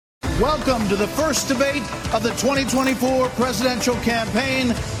Welcome to the first debate of the 2024 presidential campaign,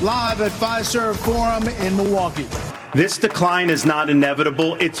 live at Fiserv Forum in Milwaukee. This decline is not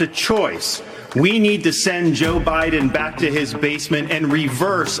inevitable. It's a choice. We need to send Joe Biden back to his basement and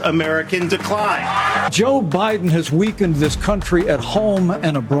reverse American decline. Joe Biden has weakened this country at home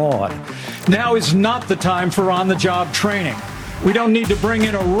and abroad. Now is not the time for on-the-job training. We don't need to bring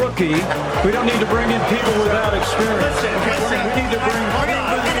in a rookie. We don't need to bring in people without experience. We need to bring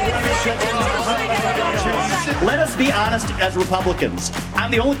Let us be honest as Republicans.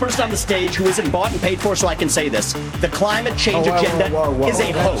 I'm the only person on the stage who isn't bought and paid for, so I can say this. The climate change agenda is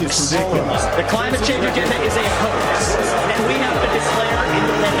a hoax. The climate change agenda is a hoax. And we have to declare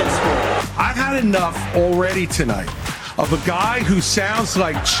independence for it. I've had enough already tonight of a guy who sounds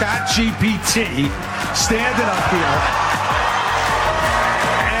like ChatGPT standing up here.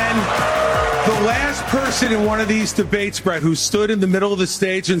 And the last person in one of these debates, Brett, who stood in the middle of the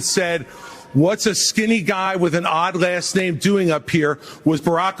stage and said, "What's a skinny guy with an odd last name doing up here?" was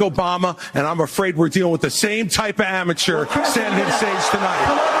Barack Obama, and I'm afraid we're dealing with the same type of amateur standing on stage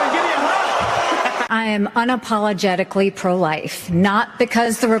tonight. I am unapologetically pro-life, not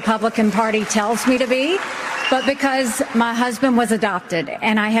because the Republican Party tells me to be, but because my husband was adopted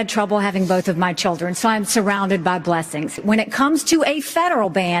and I had trouble having both of my children, so I'm surrounded by blessings. When it comes to a federal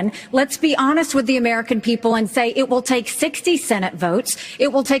ban, let's be honest with the American people and say it will take 60 Senate votes.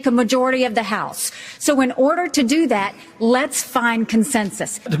 It will take a majority of the House. So in order to do that, let's find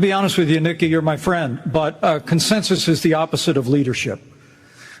consensus. To be honest with you, Nikki, you're my friend, but consensus is the opposite of leadership.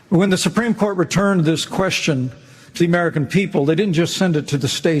 When the Supreme Court returned this question to the American people, they didn't just send it to the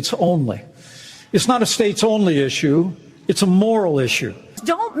states only. It's not a states-only issue. It's a moral issue.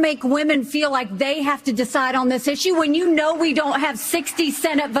 Don't make women feel like they have to decide on this issue when you know we don't have 60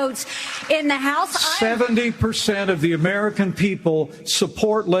 Senate votes in the House. 70% of the American people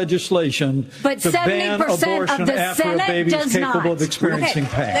support legislation to ban abortion after a baby is capable of experiencing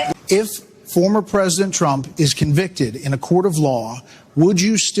pain. If former President Trump is convicted in a court of law, would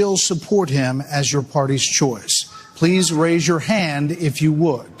you still support him as your party's choice? Please raise your hand if you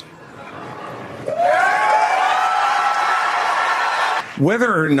would.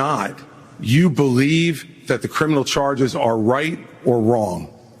 Whether or not you believe that the criminal charges are right or wrong,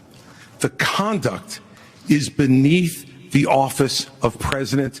 the conduct is beneath the office of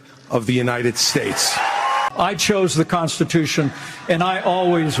President of the United States. I chose the Constitution, and I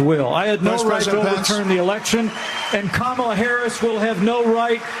always will. I had no right to overturn the election, and Kamala Harris will have no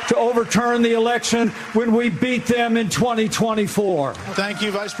right to overturn the election when we beat them in 2024. Thank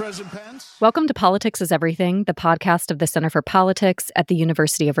you, Vice President Pence. Welcome to Politics is Everything, the podcast of the Center for Politics at the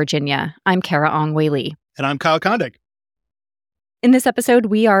University of Virginia. I'm Kara Ong-Wei-Lee. And I'm Kyle Kondik. In this episode,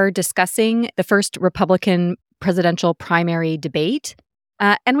 we are discussing the first Republican presidential primary debate.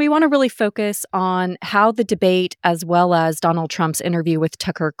 And we want to really focus on how the debate, as well as Donald Trump's interview with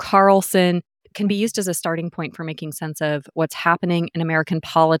Tucker Carlson, can be used as a starting point for making sense of what's happening in American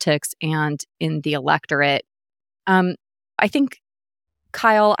politics and in the electorate. I think,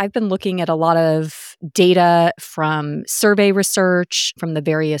 Kyle, I've been looking at a lot of data from survey research, from the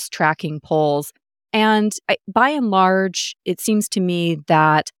various tracking polls. And by and large, it seems to me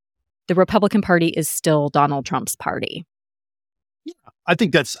that the Republican Party is still Donald Trump's party. Yeah, I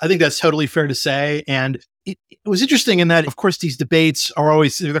think that's totally fair to say. And it was interesting in that, of course, these debates are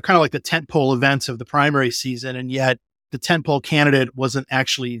always, they're kind of like the tentpole events of the primary season. And yet the tentpole candidate wasn't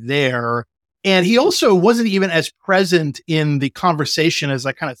actually there. And he also wasn't even as present in the conversation as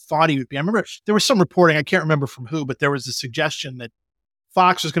I kind of thought he would be. I remember there was some reporting, I can't remember from who, but there was a suggestion that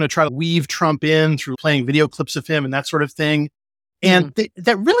Fox was going to try to weave Trump in through playing video clips of him and that sort of thing. And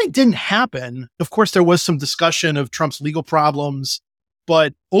that really didn't happen. Of course, there was some discussion of Trump's legal problems,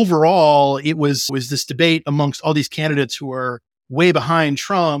 but overall, it was this debate amongst all these candidates who are way behind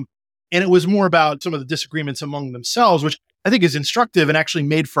Trump. And it was more about some of the disagreements among themselves, which I think is instructive and actually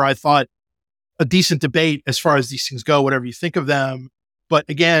made for, I thought, a decent debate as far as these things go, whatever you think of them. But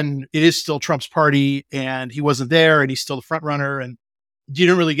again, it is still Trump's party and he wasn't there and he's still the front runner. And you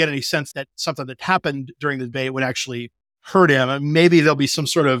didn't really get any sense that something that happened during the debate would actually hurt him. And maybe there'll be some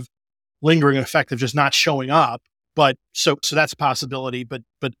sort of lingering effect of just not showing up. But so that's a possibility. But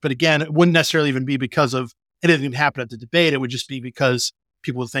again, it wouldn't necessarily even be because of anything that happened at the debate. It would just be because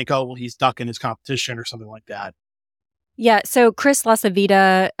people would think, oh, well, he's ducking his competition or something like that. Yeah. So Chris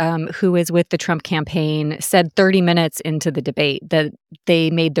LaCivita, who is with the Trump campaign, said 30 minutes into the debate that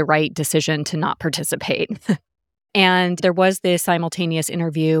they made the right decision to not participate. And there was this simultaneous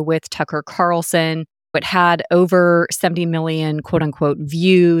interview with Tucker Carlson. It had over 70 million quote unquote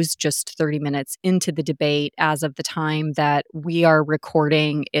views just 30 minutes into the debate. As of the time that we are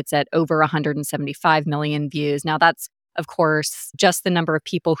recording, it's at over 175 million views. Now, that's, of course, just the number of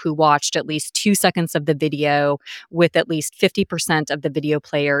people who watched at least 2 seconds of the video, with at least 50% of the video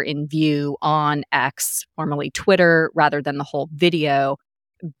player in view on X, formerly Twitter, rather than the whole video.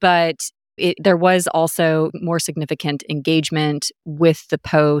 But there was also more significant engagement with the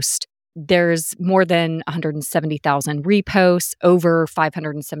post. There's more than 170,000 reposts, over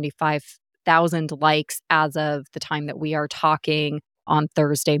 575,000 likes as of the time that we are talking on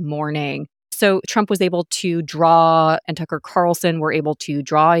Thursday morning. So Trump was able to draw, and Tucker Carlson were able to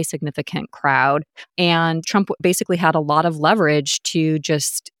draw a significant crowd. And Trump basically had a lot of leverage to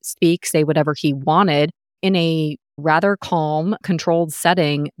just speak, say whatever he wanted in a rather calm, controlled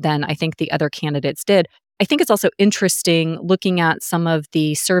setting than I think the other candidates did. I think it's also interesting looking at some of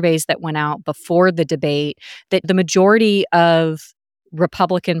the surveys that went out before the debate that the majority of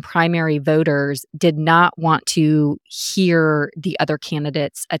Republican primary voters did not want to hear the other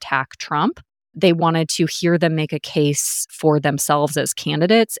candidates attack Trump. They wanted to hear them make a case for themselves as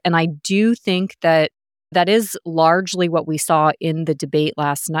candidates. And I do think that that is largely what we saw in the debate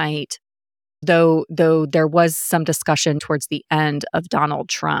last night, though there was some discussion towards the end of Donald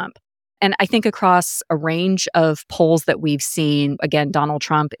Trump. And I think across a range of polls that we've seen, again, Donald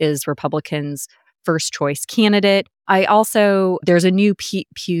Trump is Republicans' first choice candidate. There's a new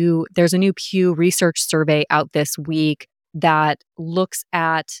Pew research survey out this week that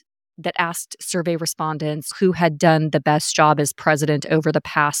asked survey respondents who had done the best job as president over the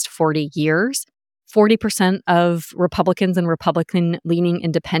past 40 years. 40% of Republicans and Republican-leaning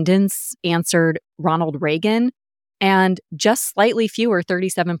independents answered Ronald Reagan. And just slightly fewer,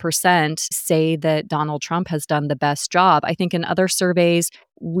 37%, say that Donald Trump has done the best job. I think in other surveys,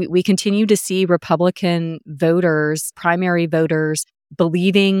 we continue to see Republican voters, primary voters,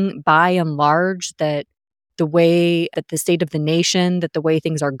 believing by and large that the way that the state of the nation, that the way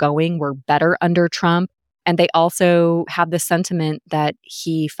things are going were better under Trump. And they also have the sentiment that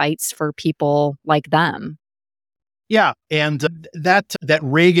he fights for people like them. Yeah, and that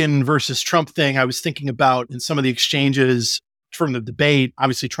Reagan versus Trump thing, I was thinking about in some of the exchanges from the debate.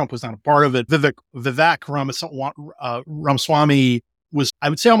 Obviously, Trump was not a part of it. Vivek Ramaswamy was, I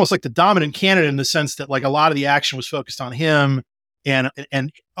would say, almost like the dominant candidate in the sense that like a lot of the action was focused on him and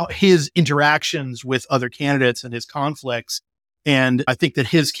his interactions with other candidates and his conflicts. And I think that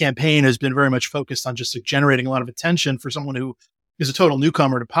his campaign has been very much focused on just like generating a lot of attention for someone who is a total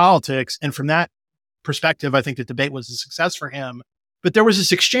newcomer to politics. And from that perspective, I think the debate was a success for him. But there was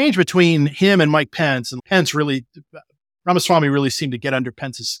this exchange between him and Mike Pence, and Ramaswamy really seemed to get under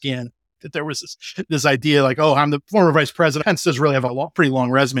Pence's skin. That there was this idea like, oh, I'm the former vice president. Pence does really have a pretty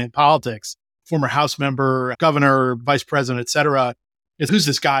long resume in politics. Former House member, governor, vice president, et cetera. Who's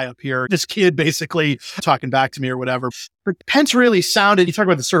this guy up here? This kid basically talking back to me or whatever. But Pence really sounded, you talk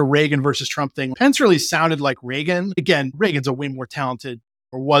about the sort of Reagan versus Trump thing. Pence really sounded like Reagan. Again, Reagan's a way more talented,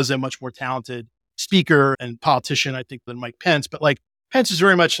 or was a much more talented speaker and politician, I think, than Mike Pence. But like Pence is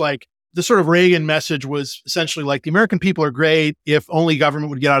very much like the sort of Reagan message was essentially like the American people are great. If only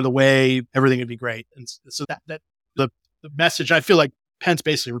government would get out of the way, everything would be great. And so that the message, I feel like Pence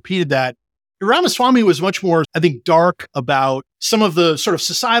basically repeated that. Ramaswamy was much more, I think, dark about some of the sort of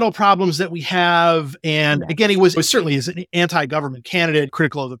societal problems that we have. And again, he was certainly is an anti-government candidate,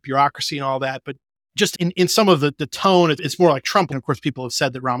 critical of the bureaucracy and all that. But just in some of the tone, it's more like Trump. And of course, people have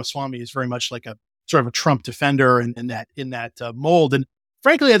said that Ramaswamy is very much like a sort of a Trump defender in that mold. And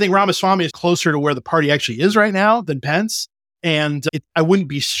frankly, I think Ramaswamy is closer to where the party actually is right now than Pence. And I wouldn't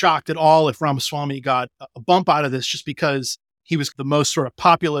be shocked at all if Ramaswamy got a bump out of this just because he was the most sort of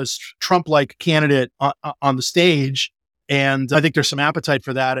populist Trump-like candidate on the stage. And I think there's some appetite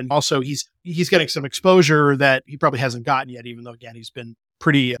for that. And also he's getting some exposure that he probably hasn't gotten yet, even though, again, he's been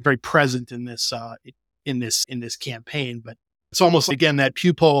very present in this campaign. But it's almost, again, that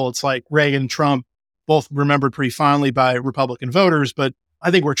Pew poll, it's like Reagan and Trump, both remembered pretty fondly by Republican voters. But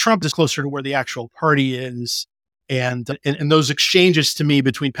I think where Trump is closer to where the actual party is. And those exchanges to me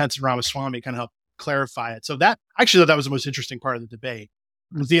between Pence and Ramaswamy kind of help clarify it. So that actually, that was the most interesting part of the debate,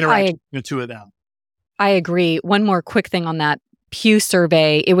 was the interaction between the two of them. I agree. One more quick thing on that Pew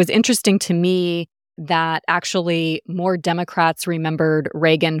survey. It was interesting to me that actually more Democrats remembered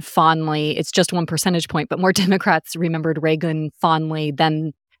Reagan fondly. It's just 1 percentage point, but more Democrats remembered Reagan fondly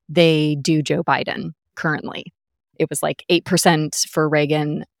than they do Joe Biden currently. It was like 8% for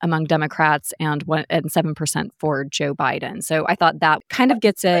Reagan among Democrats and 7% for Joe Biden. So I thought that kind of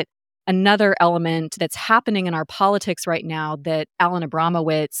gets it. Another element that's happening in our politics right now that Alan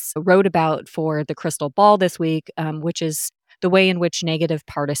Abramowitz wrote about for The Crystal Ball this week, which is the way in which negative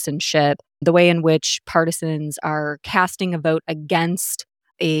partisanship, the way in which partisans are casting a vote against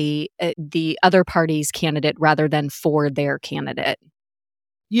the other party's candidate rather than for their candidate.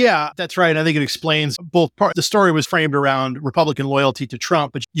 Yeah, that's right. I think it explains both parts. The story was framed around Republican loyalty to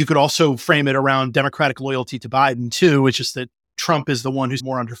Trump, but you could also frame it around Democratic loyalty to Biden too. It's just that Trump is the one who's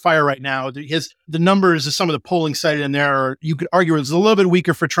more under fire right now. The numbers of some of the polling cited in there, you could argue it's a little bit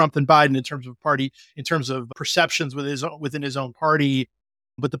weaker for Trump than Biden in terms of party, in terms of perceptions within his own party.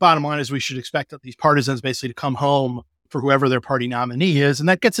 But the bottom line is we should expect that these partisans basically to come home for whoever their party nominee is. And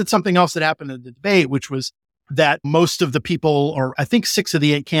that gets at something else that happened in the debate, which was that most of the people, or I think 6 of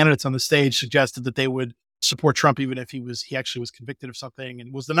the 8 candidates on the stage, suggested that they would support Trump even if he actually was convicted of something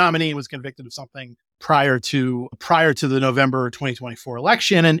and was the nominee and was convicted of something prior to the November 2024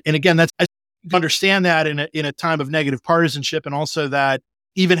 election. And again, I understand that in a time of negative partisanship, and also that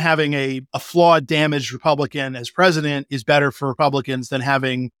even having a flawed, damaged Republican as president is better for Republicans than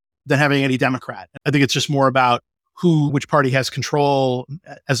having any Democrat. I think it's just more about which party has control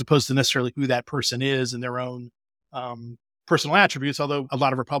as opposed to necessarily who that person is and their own personal attributes. Although a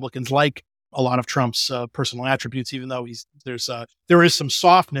lot of Republicans like a lot of Trump's personal attributes, even though there is some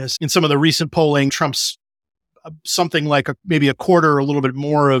softness in some of the recent polling. Trump's something like maybe a quarter or a little bit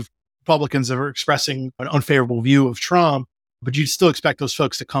more of Republicans that are expressing an unfavorable view of Trump, but you'd still expect those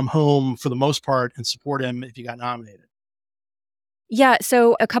folks to come home for the most part and support him if he got nominated. Yeah,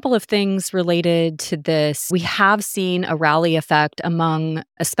 so a couple of things related to this. We have seen a rally effect among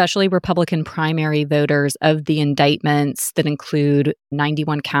especially Republican primary voters of the indictments that include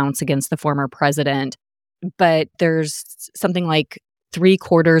 91 counts against the former president. But there's something like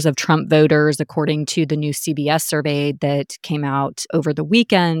 3/4 of Trump voters, according to the new CBS survey that came out over the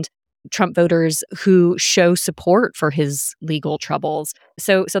weekend, Trump voters who show support for his legal troubles.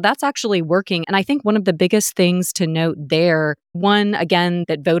 So that's actually working. And I think one of the biggest things to note there, one, again,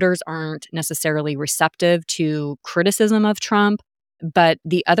 that voters aren't necessarily receptive to criticism of Trump. But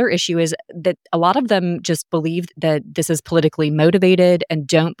the other issue is that a lot of them just believe that this is politically motivated and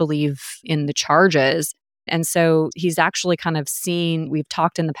don't believe in the charges. And so he's actually kind of we've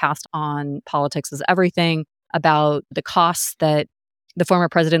talked in the past on Politics is Everything about the costs that the former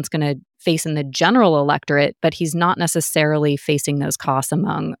president's going to face in the general electorate, but he's not necessarily facing those costs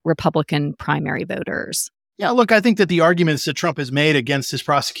among Republican primary voters. Yeah, look, I think that the arguments that Trump has made against his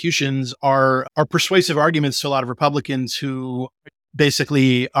prosecutions are persuasive arguments to a lot of Republicans who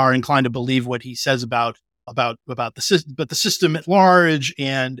basically are inclined to believe what he says about the system at large,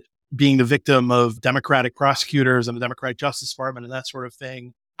 and being the victim of Democratic prosecutors and the Democratic Justice Department and that sort of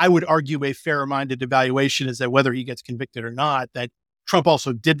thing. I would argue a fair-minded evaluation is that whether he gets convicted or not, that Trump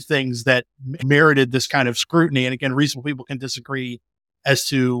also did things that merited this kind of scrutiny. And again, reasonable people can disagree as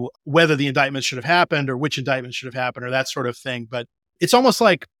to whether the indictment should have happened or which indictment should have happened or that sort of thing. But it's almost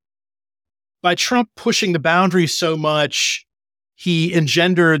like by Trump pushing the boundaries so much, he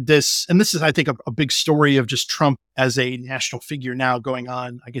engendered this, and this is, I think, a big story of just Trump as a national figure now going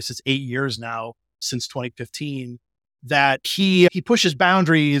on, I guess it's 8 years now since 2015, that he pushes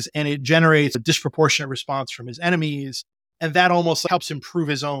boundaries and it generates a disproportionate response from his enemies. And that almost helps him prove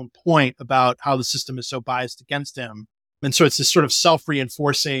his own point about how the system is so biased against him. And so it's this sort of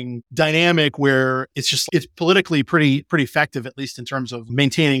self-reinforcing dynamic where it's politically pretty effective, at least in terms of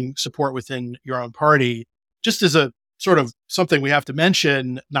maintaining support within your own party. Just as a sort of something we have to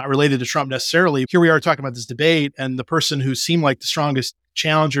mention, not related to Trump necessarily, here we are talking about this debate, and the person who seemed like the strongest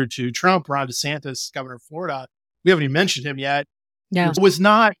challenger to Trump, Ron DeSantis, governor of Florida, we haven't even mentioned him yet. No.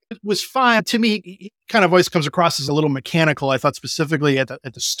 Was fine. To me, he kind of always comes across as a little mechanical. I thought specifically at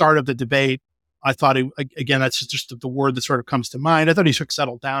the start of the debate, I thought, again, that's just the word that sort of comes to mind. I thought he sort of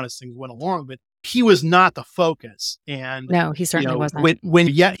settled down as things went along, but he was not the focus. And no, he certainly wasn't. When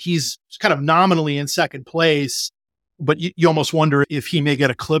yet he's kind of nominally in second place, but you almost wonder if he may get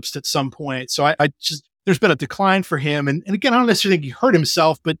eclipsed at some point. So there's been a decline for him. And again, I don't necessarily think he hurt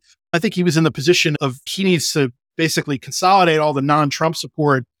himself, but I think he was in the position of he needs to basically consolidate all the non-Trump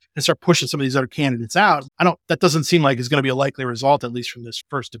support and start pushing some of these other candidates out. That doesn't seem like it's going to be a likely result, at least from this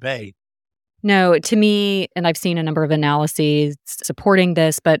first debate. No, to me, and I've seen a number of analyses supporting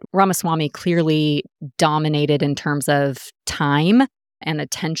this, but Ramaswamy clearly dominated in terms of time and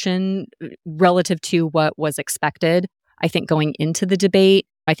attention relative to what was expected. I think going into the debate,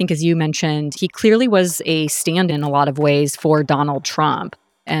 I think as you mentioned, he clearly was a stand in a lot of ways for Donald Trump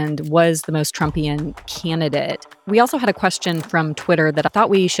and was the most Trumpian candidate. We also had a question from Twitter that I thought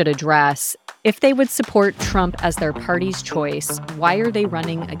we should address. If they would support Trump as their party's choice, why are they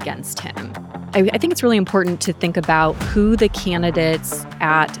running against him? I think it's really important to think about who the candidates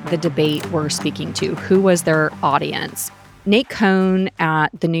at the debate were speaking to. Who was their audience? Nate Cohn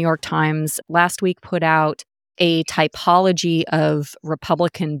at the New York Times last week put out a typology of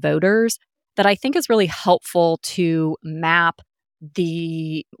Republican voters that I think is really helpful to map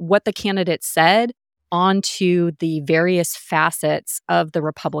what the candidates said onto the various facets of the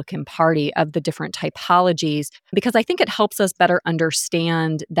Republican Party, of the different typologies, because I think it helps us better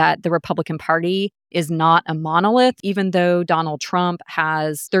understand that the Republican Party is not a monolith, even though Donald Trump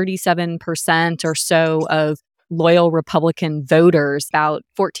has 37% or so of loyal Republican voters. About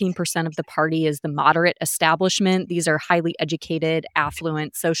 14% of the party is the moderate establishment. These are highly educated,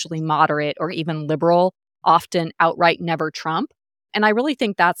 affluent, socially moderate, or even liberal, often outright never Trump. And I really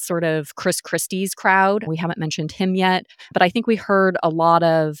think that's sort of Chris Christie's crowd. We haven't mentioned him yet, but I think we heard a lot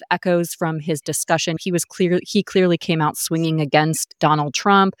of echoes from his discussion. He clearly came out swinging against Donald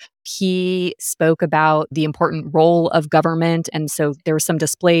Trump. He spoke about the important role of government. And so there were some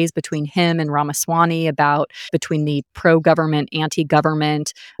displays between him and Ramaswamy between the pro-government,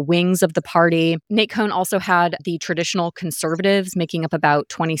 anti-government wings of the party. Nate Cohn also had the traditional conservatives making up about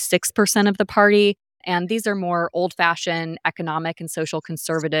 26% of the party. And these are more old-fashioned economic and social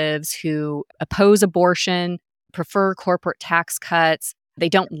conservatives who oppose abortion, prefer corporate tax cuts. They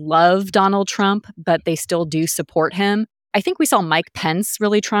don't love Donald Trump, but they still do support him. I think we saw Mike Pence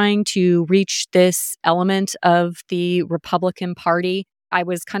really trying to reach this element of the Republican Party.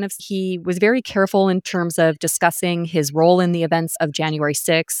 He was very careful in terms of discussing his role in the events of January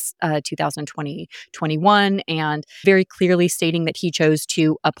 6, 2021, and very clearly stating that he chose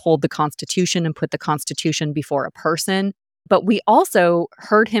to uphold the Constitution and put the Constitution before a person. But we also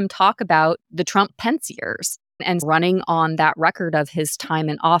heard him talk about the Trump-Pence years and running on that record of his time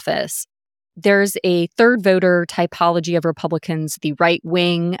in office. There's a third voter typology of Republicans, the right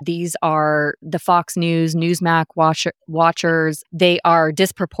wing. These are the Fox News, Newsmax watchers. They are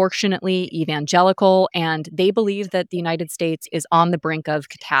disproportionately evangelical, and they believe that the United States is on the brink of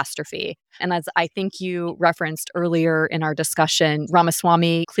catastrophe. And as I think you referenced earlier in our discussion,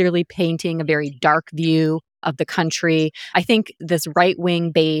 Ramaswamy clearly painting a very dark view of the country. I think this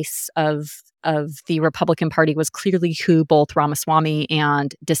right-wing base of the Republican Party was clearly who both Ramaswamy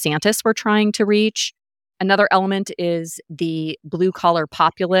and DeSantis were trying to reach. Another element is the blue-collar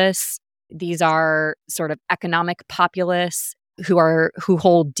populists. These are sort of economic populists who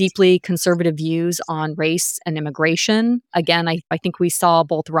hold deeply conservative views on race and immigration. Again, I think we saw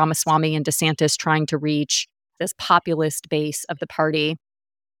both Ramaswamy and DeSantis trying to reach this populist base of the party.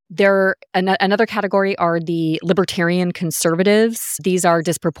 Another category are the libertarian conservatives. These are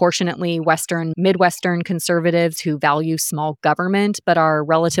disproportionately Midwestern conservatives who value small government, but are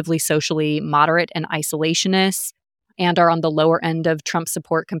relatively socially moderate and isolationist, and are on the lower end of Trump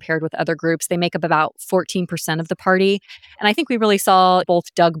support compared with other groups. They make up about 14% of the party. And I think we really saw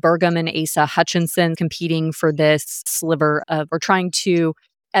both Doug Burgum and Asa Hutchinson competing for this sliver of, or trying to,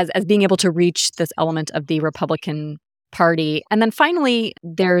 as being able to reach this element of the Republican Party. And then finally,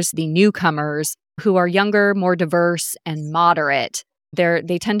 there's the newcomers who are younger, more diverse, and moderate.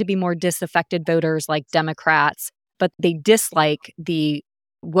 They tend to be more disaffected voters like Democrats, but they dislike the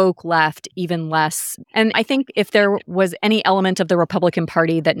woke left even less. And I think if there was any element of the Republican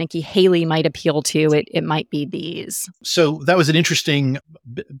Party that Nikki Haley might appeal to, it might be these. So that was an interesting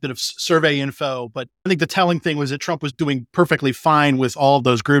bit of survey info, but I think the telling thing was that Trump was doing perfectly fine with all of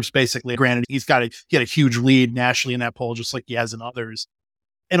those groups, basically. Granted, he had a huge lead nationally in that poll, just like he has in others.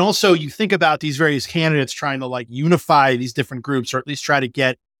 And also, you think about these various candidates trying to unify these different groups, or at least try to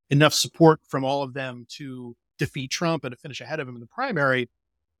get enough support from all of them to defeat Trump and to finish ahead of him in the primary.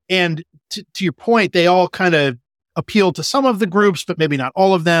 And to your point, they all kind of appeal to some of the groups, but maybe not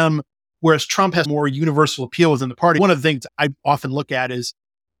all of them, whereas Trump has more universal appeal within the party. One of the things I often look at is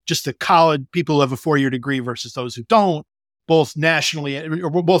just the college people who have a 4-year degree versus those who don't, both nationally or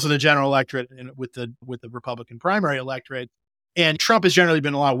both in the general electorate and with the Republican primary electorate. And Trump has generally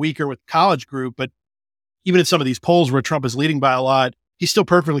been a lot weaker with the college group, but even in some of these polls where Trump is leading by a lot, he's still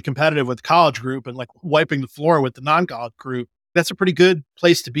perfectly competitive with the college group and wiping the floor with the non-college group. That's a pretty good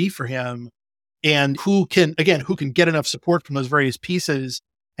place to be for him. And who can get enough support from those various pieces.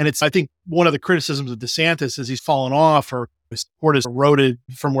 And I think one of the criticisms of DeSantis is he's fallen off, or his support has eroded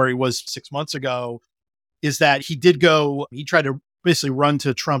from where he was 6 months ago, is that he tried to basically run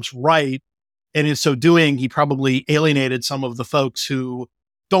to Trump's right. And in so doing, he probably alienated some of the folks who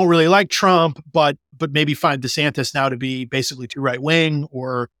don't really like Trump, but maybe find DeSantis now to be basically too right wing,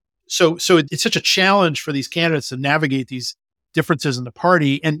 or so it's such a challenge for these candidates to navigate these differences in the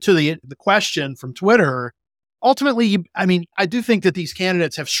party. And to the question from Twitter, ultimately, I do think that these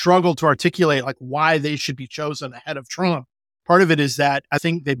candidates have struggled to articulate like why they should be chosen ahead of Trump. Part of it is that I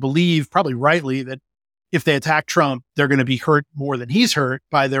think they believe, probably rightly, that if they attack Trump, they're going to be hurt more than he's hurt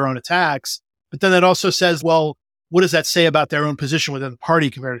by their own attacks. But then that also says, well, what does that say about their own position within the party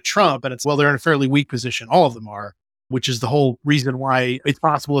compared to Trump? And it's, well, they're in a fairly weak position. All of them are, which is the whole reason why it's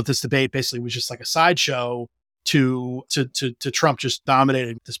possible that this debate basically was just like a sideshow to Trump just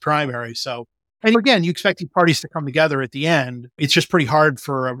dominating this primary. So, and again, you expect these parties to come together at the end. It's just pretty hard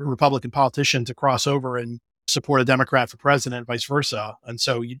for a Republican politician to cross over and support a Democrat for president, vice versa. And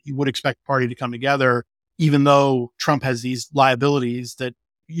so you would expect the party to come together, even though Trump has these liabilities that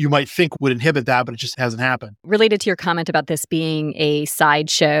you might think would inhibit that, but it just hasn't happened. Related to your comment about this being a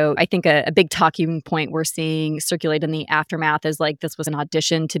sideshow, I think a big talking point we're seeing circulate in the aftermath is like this was an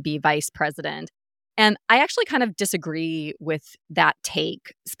audition to be vice president. And I actually kind of disagree with that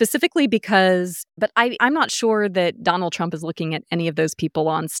take, specifically because, but I'm not sure that Donald Trump is looking at any of those people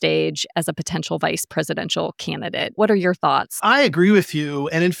on stage as a potential vice presidential candidate. What are your thoughts? I agree with you.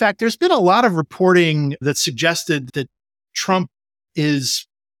 And in fact, there's been a lot of reporting that suggested that Trump is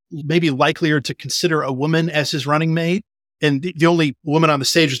maybe likelier to consider a woman as his running mate. And the only woman on the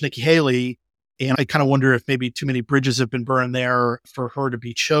stage was Nikki Haley. And I kind of wonder if maybe too many bridges have been burned there for her to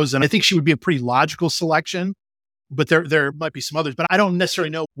be chosen. I think she would be a pretty logical selection, but there might be some others. But I don't necessarily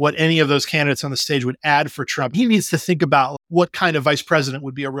know what any of those candidates on the stage would add for Trump. He needs to think about what kind of vice president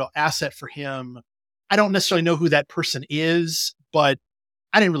would be a real asset for him. I don't necessarily know who that person is, but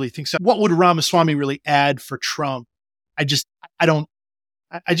I didn't really think so. What would Ramaswamy really add for Trump? I just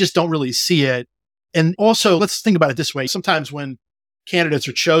don't really see it. And also, let's think about it this way. Sometimes when candidates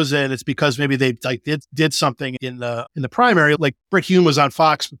are chosen, it's because maybe they did something in the primary. Like Britt Hume was on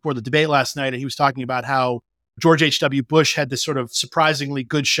Fox before the debate last night, and he was talking about how George H.W. Bush had this sort of surprisingly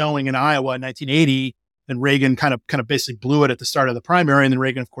good showing in Iowa in 1980, and Reagan kind of basically blew it at the start of the primary, and then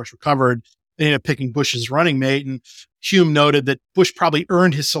Reagan, of course, recovered and ended up picking Bush's running mate. And Hume noted that Bush probably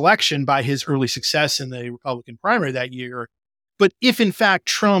earned his selection by his early success in the Republican primary that year. But if in fact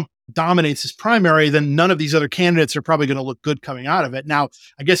Trump dominates his primary, then none of these other candidates are probably going to look good coming out of it. Now,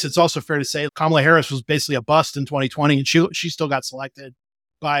 I guess it's also fair to say Kamala Harris was basically a bust in 2020, and she still got selected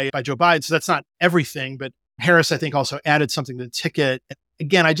by Joe Biden. So that's not everything, but Harris, I think, also added something to the ticket.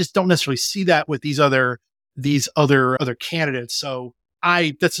 Again, I just don't necessarily see that with these other candidates. So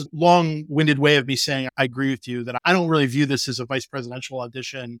that's a long-winded way of me saying I agree with you that I don't really view this as a vice presidential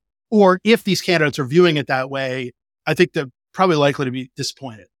audition. Or if these candidates are viewing it that way, I think they're probably likely to be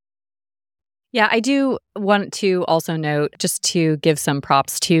disappointed. Yeah, I do want to also note, just to give some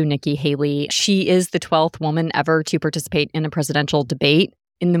props to Nikki Haley, she is the 12th woman ever to participate in a presidential debate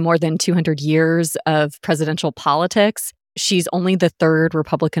in the more than 200 years of presidential politics. She's only the third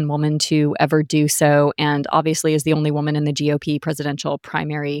Republican woman to ever do so, and obviously is the only woman in the GOP presidential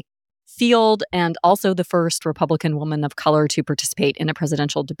primary field, and also the first Republican woman of color to participate in a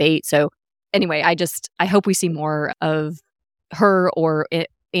presidential debate. So anyway, I hope we see more of her or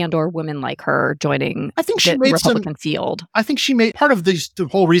women like her joining the Republican field. I think she made part of the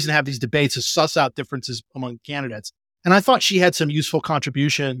whole reason to have these debates is suss out differences among candidates. And I thought she had some useful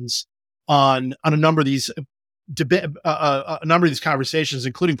contributions on a number of these conversations,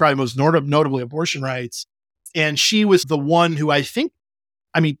 including probably most notably abortion rights. And she was the one who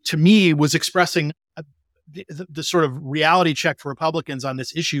to me was expressing the sort of reality check for Republicans on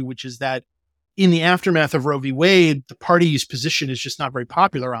this issue, which is that in the aftermath of Roe v. Wade, the party's position is just not very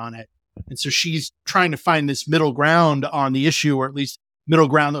popular on it. And so she's trying to find this middle ground on the issue, or at least middle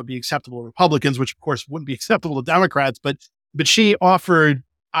ground that would be acceptable to Republicans, which of course wouldn't be acceptable to Democrats. But she offered,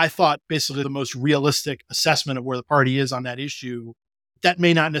 I thought, basically the most realistic assessment of where the party is on that issue. That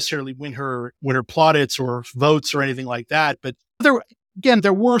may not necessarily win her plaudits or votes or anything like that. But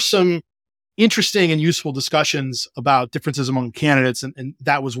there were some interesting and useful discussions about differences among candidates. And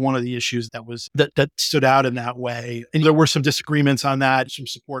that was one of the issues that stood out in that way. And there were some disagreements on that, some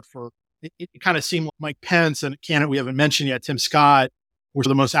support for, it kind of seemed like Mike Pence and a candidate we haven't mentioned yet, Tim Scott, were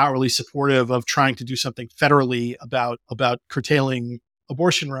the most outwardly supportive of trying to do something federally about curtailing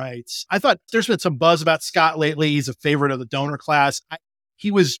abortion rights. I thought there's been some buzz about Scott lately. He's a favorite of the donor class. I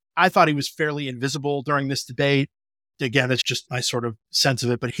thought he was fairly invisible during this debate. Again, that's just my sort of sense of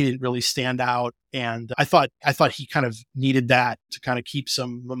it, but he didn't really stand out. And I thought he kind of needed that to kind of keep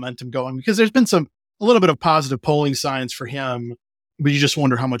some momentum going, because there's been a little bit of positive polling signs for him, but you just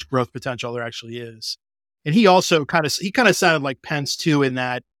wonder how much growth potential there actually is. And he also kind of sounded like Pence too, in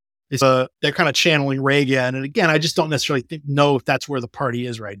that they're kind of channeling Reagan. And again, I just don't necessarily know if that's where the party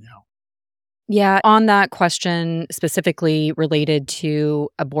is right now. Yeah, on that question specifically related to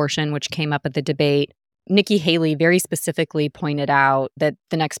abortion, which came up at the debate, Nikki Haley very specifically pointed out that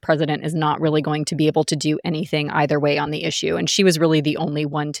the next president is not really going to be able to do anything either way on the issue. And she was really the only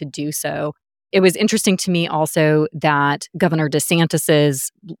one to do so. It was interesting to me also that Governor DeSantis's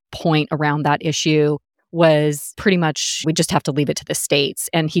point around that issue was pretty much, we just have to leave it to the states.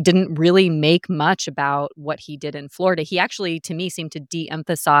 And he didn't really make much about what he did in Florida. He actually, to me, seemed to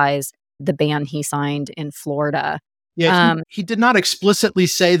de-emphasize the ban he signed in Florida. Yeah, he did not explicitly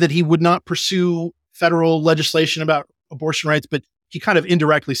say that he would not pursue federal legislation about abortion rights, but he kind of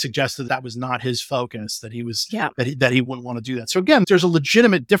indirectly suggested that was not his focus, that he was that he wouldn't want to do that. So again, there's a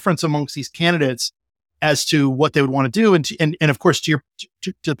legitimate difference amongst these candidates as to what they would want to do, and of course, to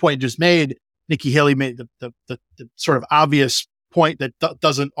the point you just made, Nikki Haley made the sort of obvious point that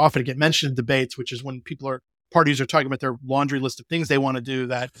doesn't often get mentioned in debates, which is when parties are talking about their laundry list of things they want to do,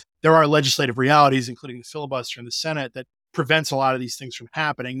 that there are legislative realities, including the filibuster in the Senate, that prevents a lot of these things from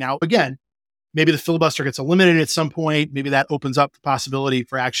happening. Now, again, maybe the filibuster gets eliminated at some point. Maybe that opens up the possibility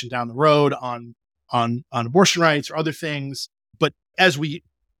for action down the road on abortion rights or other things. But as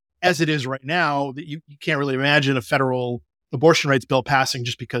it is right now, you can't really imagine a federal abortion rights bill passing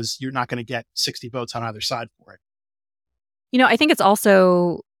just because you're not going to get 60 votes on either side for it. I think it's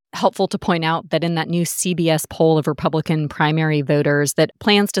also helpful to point out that in that new CBS poll of Republican primary voters, that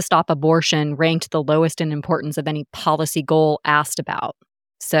plans to stop abortion ranked the lowest in importance of any policy goal asked about.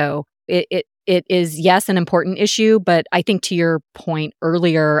 So it is, yes, an important issue, but I think to your point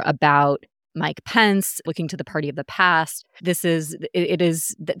earlier about Mike Pence looking to the party of the past,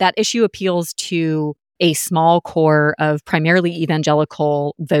 that issue appeals to a small core of primarily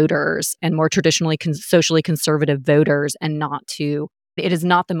evangelical voters and more traditionally socially conservative voters, and it is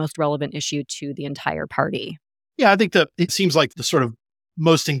not the most relevant issue to the entire party. Yeah, I think that it seems like the sort of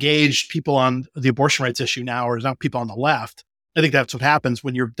most engaged people on the abortion rights issue now are not people on the left. I think that's what happens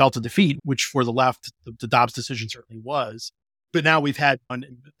when you're dealt a defeat, which for the left, the Dobbs decision certainly was. But now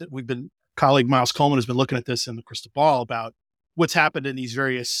colleague Miles Coleman has been looking at this in the crystal ball about what's happened in these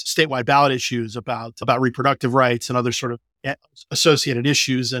various statewide ballot issues about reproductive rights and other sort of associated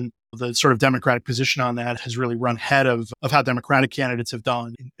issues. And the sort of Democratic position on that has really run ahead of how Democratic candidates have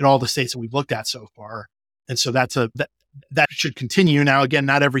done in all the states that we've looked at so far. And so that should continue. Now, again,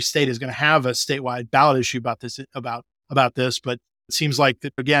 not every state is going to have a statewide ballot issue about this, but it seems like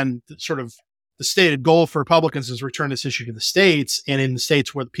that, again, the stated goal for Republicans is to return this issue to the states, and in the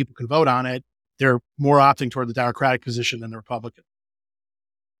states where the people can vote on it, they're more opting toward the Democratic position than the Republican.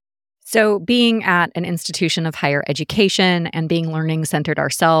 So being at an institution of higher education and being learning-centered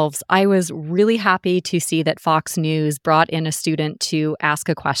ourselves, I was really happy to see that Fox News brought in a student to ask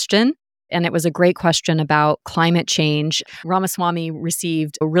a question. And it was a great question about climate change. Ramaswamy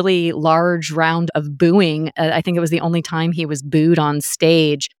received a really large round of booing. I think it was the only time he was booed on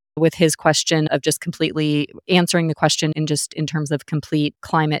stage with his question of just completely answering the question in terms of complete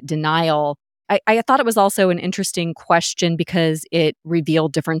climate denial. I thought it was also an interesting question because it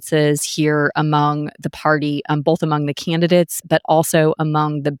revealed differences here among the party, both among the candidates, but also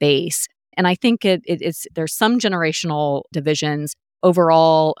among the base. And I think there's some generational divisions.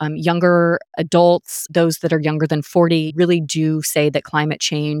 Overall, younger adults, those that are younger than 40, really do say that climate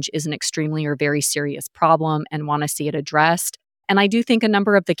change is an extremely or very serious problem and want to see it addressed. And I do think a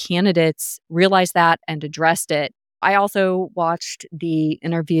number of the candidates realized that and addressed it. I also watched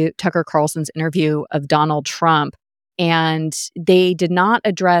Tucker Carlson's interview of Donald Trump, and they did not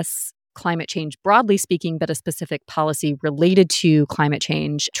address climate change broadly speaking, but a specific policy related to climate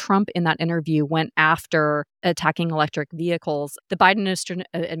change. Trump in that interview went after attacking electric vehicles. The Biden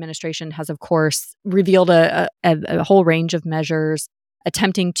administration has, of course, revealed a whole range of measures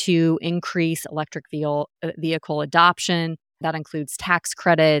attempting to increase electric vehicle adoption. That includes tax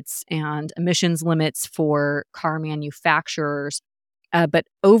credits and emissions limits for car manufacturers. But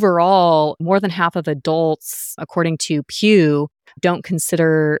overall, more than half of adults, according to Pew, don't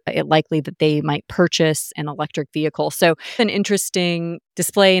consider it likely that they might purchase an electric vehicle. So an interesting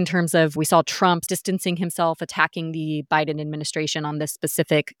display in terms of we saw Trump distancing himself, attacking the Biden administration on this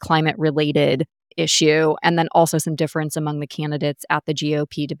specific climate-related issue, and then also some difference among the candidates at the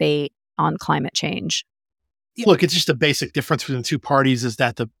GOP debate on climate change. Look, it's just a basic difference between the two parties is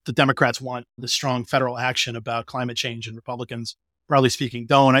that the Democrats want the strong federal action about climate change and Republicans, broadly speaking,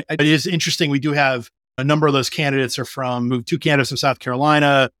 don't. It is interesting. We do have a number of those candidates are from two candidates from South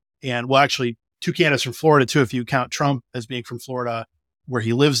Carolina and actually two candidates from Florida too, if you count Trump as being from Florida where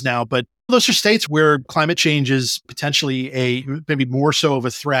he lives now. But those are states where climate change is potentially maybe more so of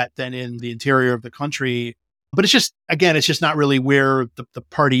a threat than in the interior of the country. But it's just, again, it's just not really where the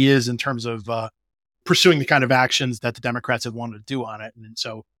party is in terms of pursuing the kind of actions that the Democrats have wanted to do on it. And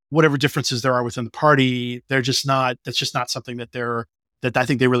so whatever differences there are within the party, that's just not something that I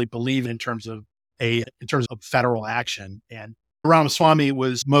think they really believe in terms of federal action. And Ramaswamy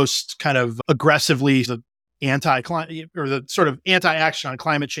was most kind of aggressively the sort of anti-action on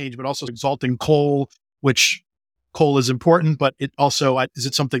climate change, but also exalting coal, which coal is important, but it also, is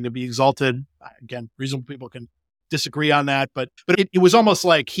it something to be exalted? Again, reasonable people can disagree on that, but it was almost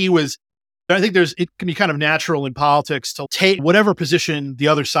like I think it can be kind of natural in politics to take whatever position the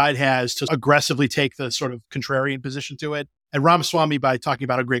other side has to aggressively take the sort of contrarian position to it. And Ramaswamy, by talking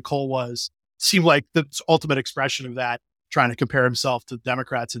about how great coal was, seemed like the ultimate expression of that, trying to compare himself to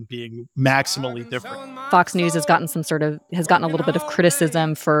Democrats and being maximally different. Fox News has gotten a little bit of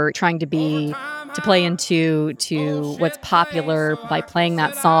criticism for trying to play into what's popular by playing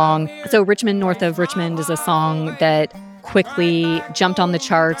that song. So Richmond, North of Richmond is a song that quickly jumped on the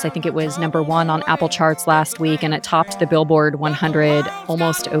charts. I think it was number 1 on Apple charts last week, and it topped the Billboard 100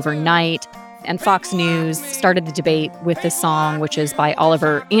 almost overnight. And Fox News started the debate with this song, which is by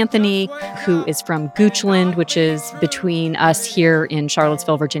Oliver Anthony, who is from Goochland, which is between us here in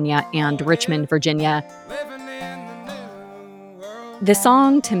Charlottesville, Virginia, and Richmond, Virginia. The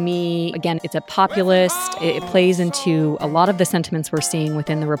song, to me, again, it's a populist. It plays into a lot of the sentiments we're seeing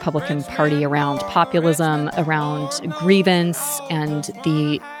within the Republican Party around populism, around grievance, and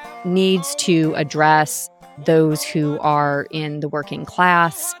the needs to address those who are in the working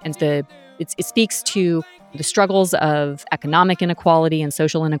class. And it speaks to the struggles of economic inequality and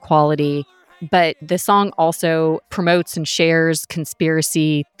social inequality. But the song also promotes and shares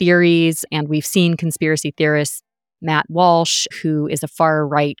conspiracy theories. And we've seen conspiracy theorists, Matt Walsh, who is a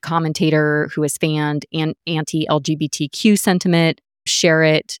far-right commentator who has fanned anti-LGBTQ sentiment, share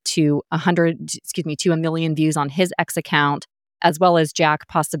it to 1 million views on his X account, as well as Jack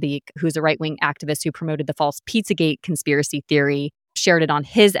Posobiec, who's a right-wing activist who promoted the false Pizzagate conspiracy theory, shared it on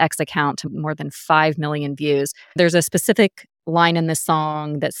his X account to more than 5 million views. There's a specific line in the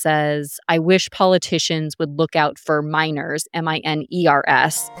song that says, "I wish politicians would look out for minors,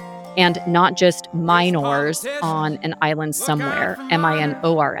 MINERS, and not just minors on an island somewhere,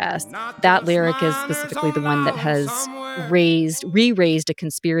 MINORS." That lyric is specifically the one that has re-raised a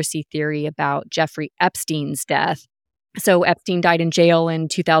conspiracy theory about Jeffrey Epstein's death. So Epstein died in jail in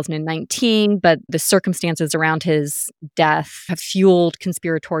 2019, but the circumstances around his death have fueled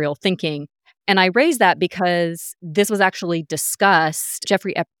conspiratorial thinking. And I raise that because this was actually discussed.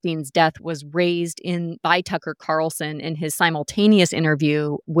 Jeffrey Epstein's death was raised by Tucker Carlson in his simultaneous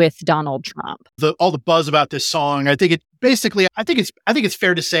interview with Donald Trump. All the buzz about this song, I think it's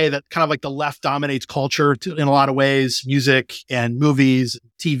fair to say that kind of like the left dominates culture in a lot of ways, music and movies,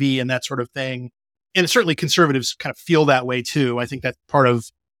 TV and that sort of thing. And certainly conservatives kind of feel that way too. I think that's part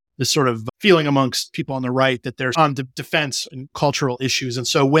of this sort of feeling amongst people on the right that they're on defense and cultural issues. And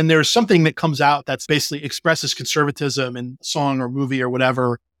so when there's something that comes out that's basically expresses conservatism in song or movie or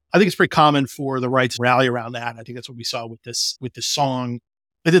whatever, I think it's pretty common for the right to rally around that. I think that's what we saw with this song.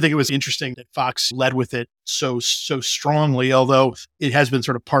 I did think it was interesting that Fox led with it so strongly, although it has been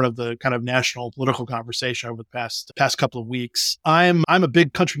sort of part of the kind of national political conversation over the past couple of weeks. I'm a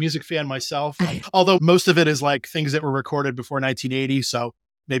big country music fan myself, although most of it is like things that were recorded before 1980. So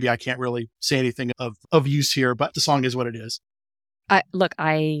maybe I can't really say anything of use here, but the song is what it is.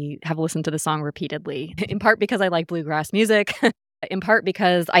 I have listened to the song repeatedly, in part because I like bluegrass music. In part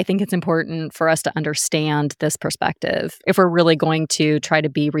because I think it's important for us to understand this perspective if we're really going to try to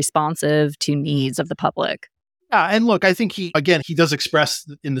be responsive to needs of the public. Yeah, and look, I think he does express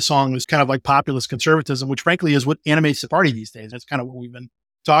in the song this kind of like populist conservatism, which frankly is what animates the party these days. That's kind of what we've been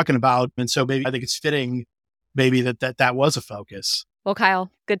talking about. And so maybe I think it's fitting maybe that was a focus. Well,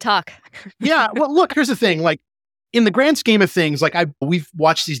 Kyle, good talk. Yeah, well, look, here's the thing. Like in the grand scheme of things, like we've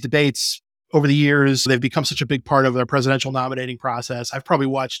watched these debates over the years. They've become such a big part of the presidential nominating process. I've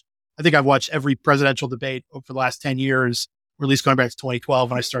watched every presidential debate over the last 10 years, or at least going back to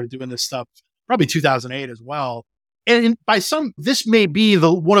 2012 when I started doing this stuff, probably 2008 as well. And this may be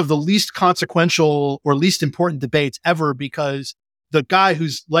one of the least consequential or least important debates ever, because the guy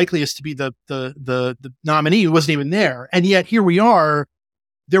who's likeliest to be the nominee wasn't even there. And yet here we are.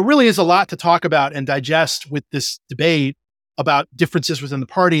 There really is a lot to talk about and digest with this debate about differences within the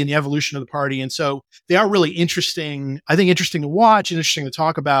party and the evolution of the party. And so they are really interesting, I think interesting to watch and interesting to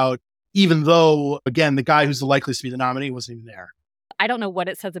talk about, even though, again, the guy who's the likeliest to be the nominee wasn't even there. I don't know what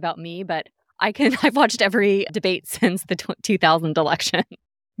it says about me, but I've watched every debate since the 2000 election.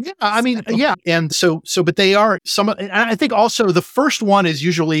 Yeah, I mean, yeah. And but they are and I think also the first one is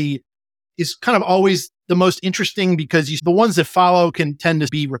usually is kind of always the most interesting because the ones that follow can tend to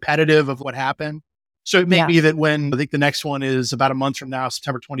be repetitive of what happened. So it may be that when I think the next one is about a month from now,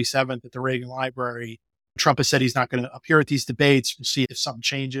 September 27th at the Reagan Library, Trump has said he's not going to appear at these debates. We'll see if something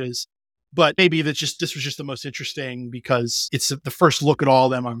changes. But maybe this was just the most interesting because it's the first look at all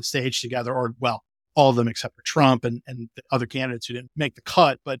of them on the stage together, or well, all of them except for Trump and the other candidates who didn't make the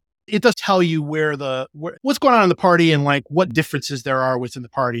cut. But it does tell you what's going on in the party and like what differences there are within the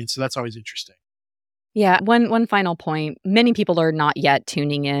party. And so that's always interesting. Yeah. One final point. Many people are not yet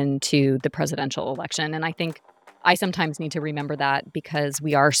tuning in to the presidential election. And I think I sometimes need to remember that because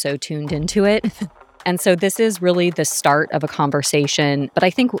we are so tuned into it. And so this is really the start of a conversation. But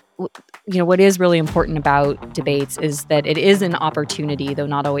I think, what is really important about debates is that it is an opportunity, though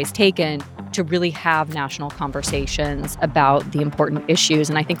not always taken, to really have national conversations about the important issues.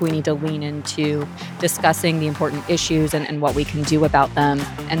 And I think we need to lean into discussing the important issues and what we can do about them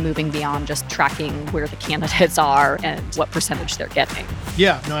and moving beyond just tracking where the candidates are and what percentage they're getting.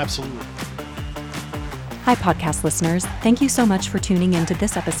 Yeah, no, absolutely. Hi, podcast listeners. Thank you so much for tuning into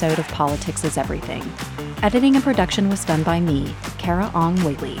this episode of Politics is Everything. Editing and production was done by me, Kara Ong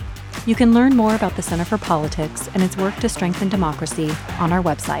Whaley. You can learn more about the Center for Politics and its work to strengthen democracy on our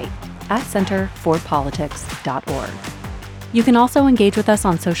website at centerforpolitics.org. You can also engage with us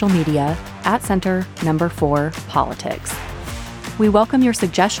on social media at Center4Politics. We welcome your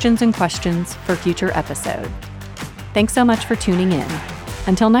suggestions and questions for future episodes. Thanks so much for tuning in.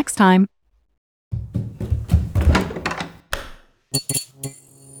 Until next time.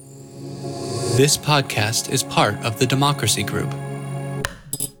 This podcast is part of the Democracy Group.